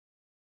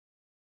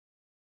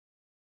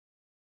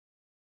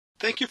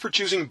Thank you for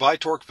choosing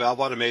BI-TORQ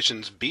Valve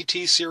Automation's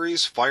BT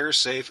Series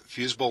Fire-Safe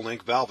Fusible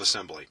Link Valve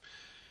Assembly.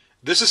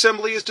 This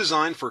assembly is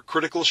designed for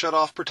critical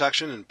shutoff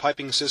protection in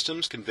piping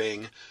systems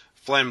conveying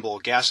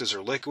flammable gases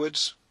or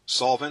liquids,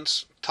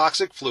 solvents,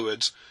 toxic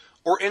fluids,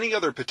 or any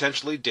other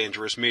potentially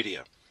dangerous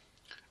media.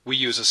 We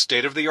use a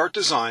state-of-the-art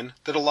design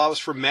that allows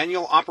for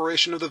manual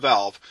operation of the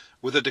valve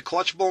with a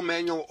declutchable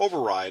manual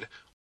override.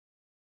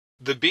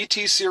 The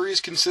BT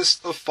Series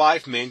consists of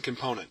 5 main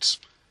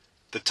components: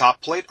 the top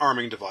plate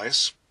arming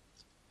device,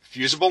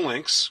 fusible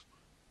links,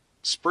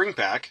 spring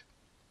pack,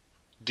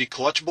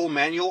 declutchable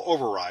manual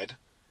override,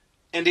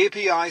 and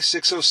API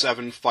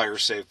 607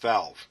 fire-safe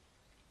valve.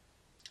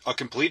 A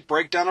complete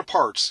breakdown of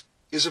parts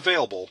is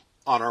available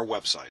on our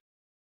website.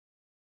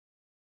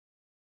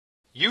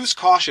 Use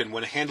caution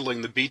when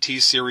handling the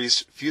BT Series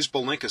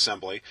fusible link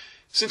assembly,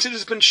 since it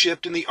has been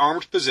shipped in the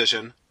armed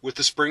position with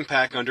the spring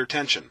pack under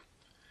tension.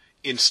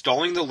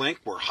 Installing the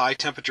link where high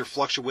temperature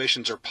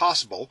fluctuations are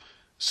possible,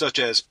 such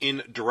as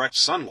in direct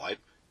sunlight,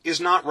 is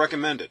not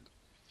recommended.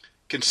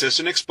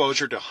 Consistent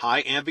exposure to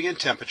high ambient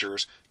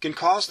temperatures can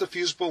cause the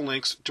fusible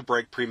links to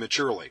break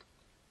prematurely.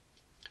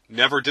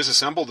 Never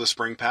disassemble the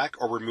spring pack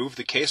or remove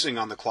the casing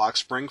on the clock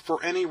spring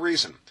for any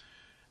reason.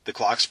 The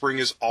clock spring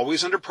is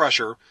always under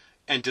pressure,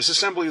 and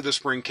disassembly of the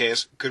spring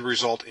case could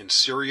result in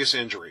serious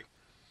injury.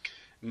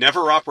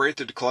 Never operate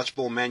the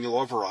declutchable manual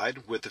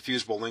override with the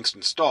fusible links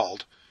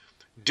installed.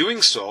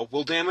 Doing so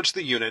will damage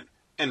the unit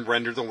and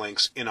render the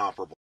links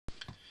inoperable.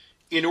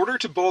 In order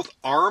to both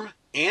arm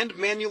and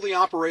manually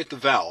operate the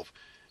valve,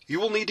 you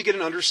will need to get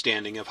an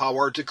understanding of how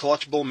our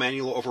declutchable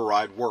manual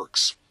override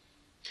works.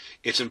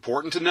 It's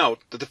important to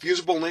note that the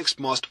fusible links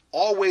must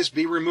always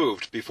be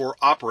removed before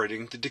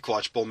operating the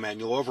declutchable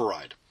manual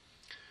override.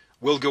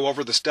 We'll go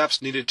over the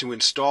steps needed to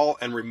install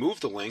and remove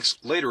the links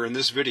later in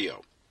this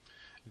video.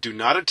 Do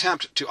not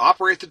attempt to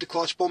operate the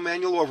declutchable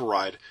manual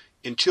override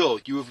until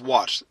you have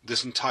watched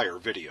this entire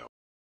video.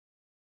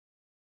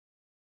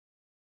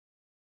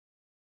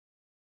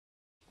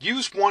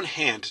 Use one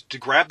hand to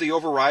grab the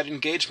override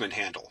engagement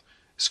handle,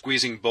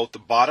 squeezing both the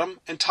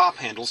bottom and top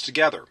handles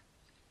together.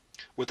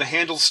 With the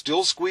handles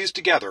still squeezed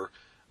together,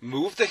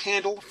 move the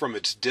handle from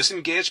its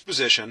disengaged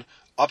position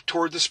up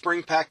toward the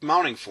spring pack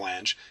mounting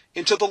flange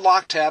until the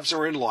lock tabs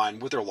are in line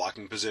with their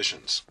locking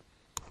positions.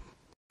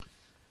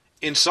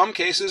 In some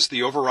cases,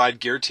 the override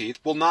gear teeth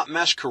will not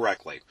mesh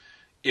correctly.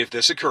 If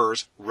this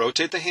occurs,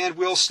 rotate the hand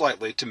wheel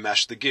slightly to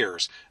mesh the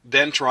gears,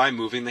 then try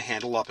moving the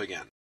handle up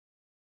again.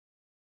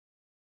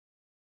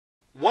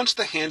 Once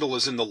the handle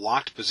is in the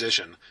locked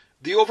position,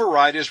 the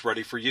override is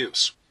ready for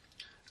use.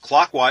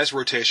 Clockwise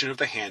rotation of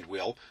the hand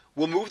wheel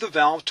will move the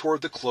valve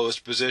toward the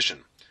closed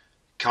position.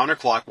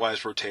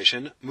 Counterclockwise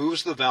rotation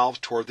moves the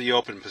valve toward the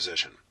open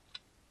position.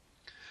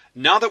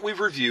 Now that we've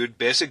reviewed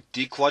basic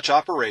declutch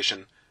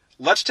operation,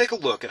 let's take a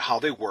look at how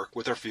they work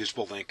with our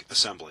fusible link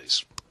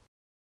assemblies.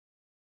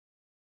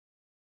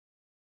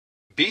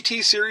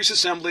 BT Series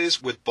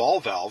assemblies with ball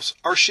valves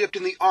are shipped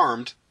in the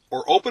armed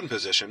or open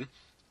position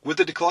with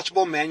the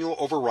declutchable manual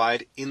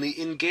override in the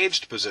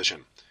engaged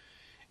position.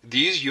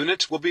 These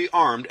units will be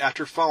armed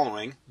after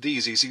following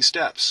these easy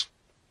steps.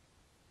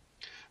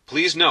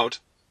 Please note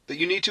that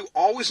you need to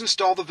always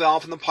install the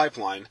valve in the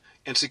pipeline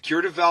and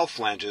secure to valve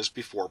flanges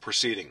before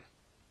proceeding.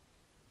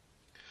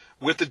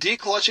 With the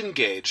declutch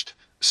engaged,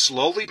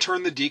 slowly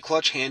turn the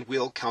declutch hand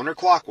wheel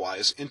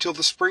counterclockwise until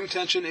the spring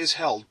tension is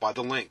held by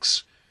the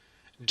links.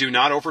 Do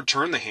not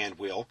overturn the hand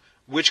wheel,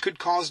 which could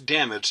cause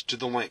damage to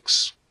the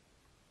links.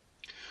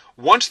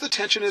 Once the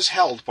tension is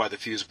held by the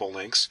fusible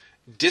links,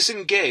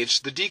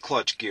 disengage the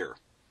declutch gear.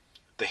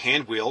 The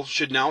hand wheel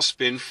should now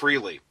spin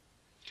freely.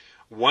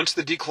 Once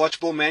the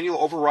declutchable manual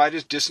override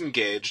is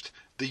disengaged,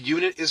 the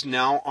unit is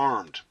now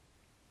armed.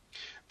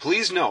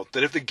 Please note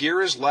that if the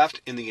gear is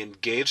left in the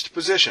engaged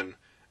position,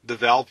 the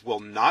valve will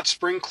not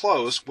spring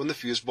close when the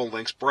fusible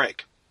links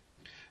break.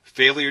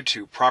 Failure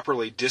to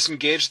properly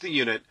disengage the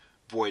unit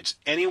voids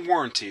any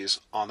warranties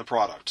on the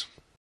product.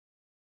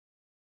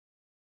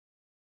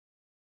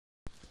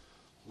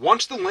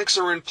 Once the links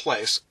are in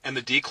place and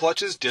the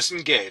declutch is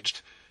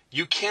disengaged,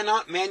 you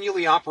cannot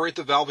manually operate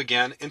the valve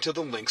again until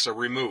the links are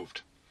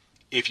removed.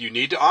 If you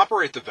need to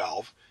operate the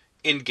valve,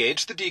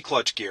 engage the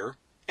declutch gear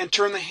and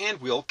turn the hand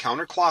wheel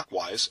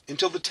counterclockwise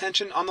until the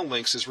tension on the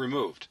links is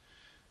removed.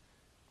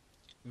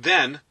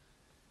 Then,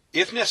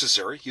 if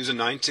necessary, use a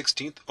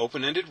 9/16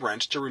 open-ended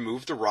wrench to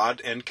remove the rod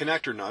and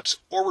connector nuts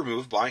or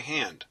remove by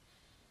hand.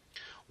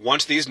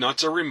 Once these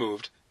nuts are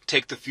removed,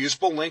 take the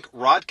fusible link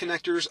rod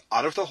connectors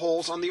out of the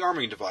holes on the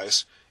arming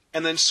device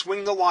and then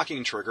swing the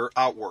locking trigger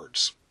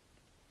outwards.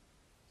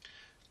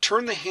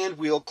 Turn the hand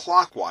wheel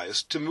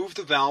clockwise to move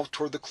the valve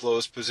toward the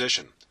closed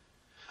position.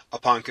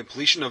 Upon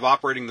completion of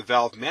operating the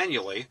valve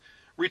manually,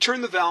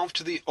 return the valve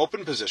to the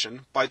open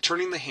position by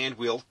turning the hand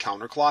wheel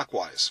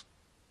counterclockwise.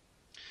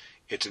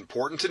 It's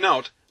important to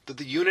note that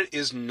the unit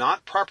is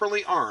not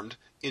properly armed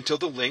until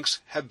the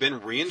links have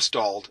been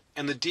reinstalled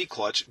and the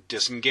declutch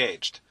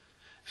disengaged.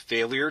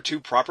 Failure to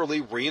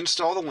properly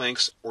reinstall the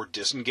links or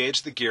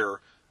disengage the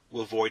gear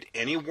will void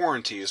any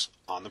warranties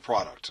on the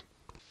product.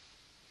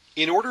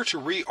 In order to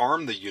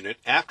rearm the unit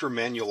after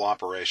manual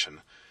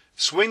operation,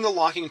 swing the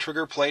locking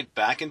trigger plate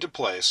back into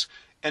place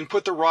and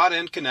put the rod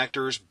end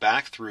connectors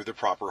back through the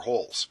proper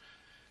holes.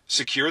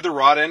 Secure the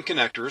rod end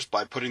connectors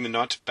by putting the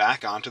nuts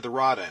back onto the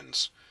rod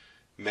ends.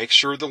 Make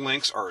sure the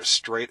links are as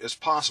straight as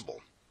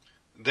possible.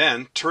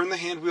 Then turn the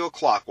hand wheel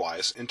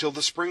clockwise until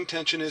the spring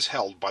tension is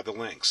held by the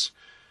links.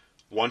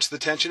 Once the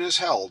tension is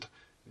held,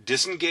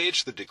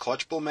 disengage the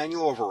declutchable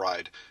manual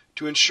override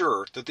to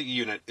ensure that the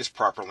unit is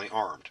properly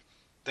armed.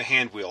 The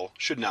hand wheel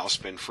should now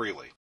spin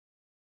freely.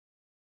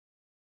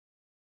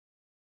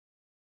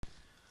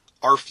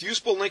 Our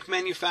Fusible link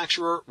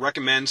manufacturer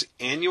recommends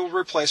annual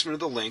replacement of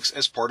the links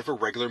as part of a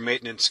regular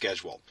maintenance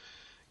schedule.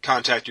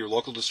 Contact your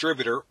local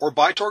distributor or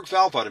BI-TORQ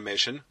valve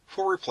automation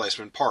for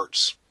replacement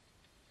parts.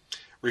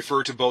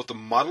 Refer to both the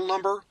model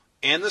number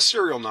and the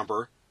serial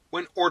number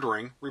when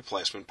ordering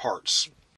replacement parts.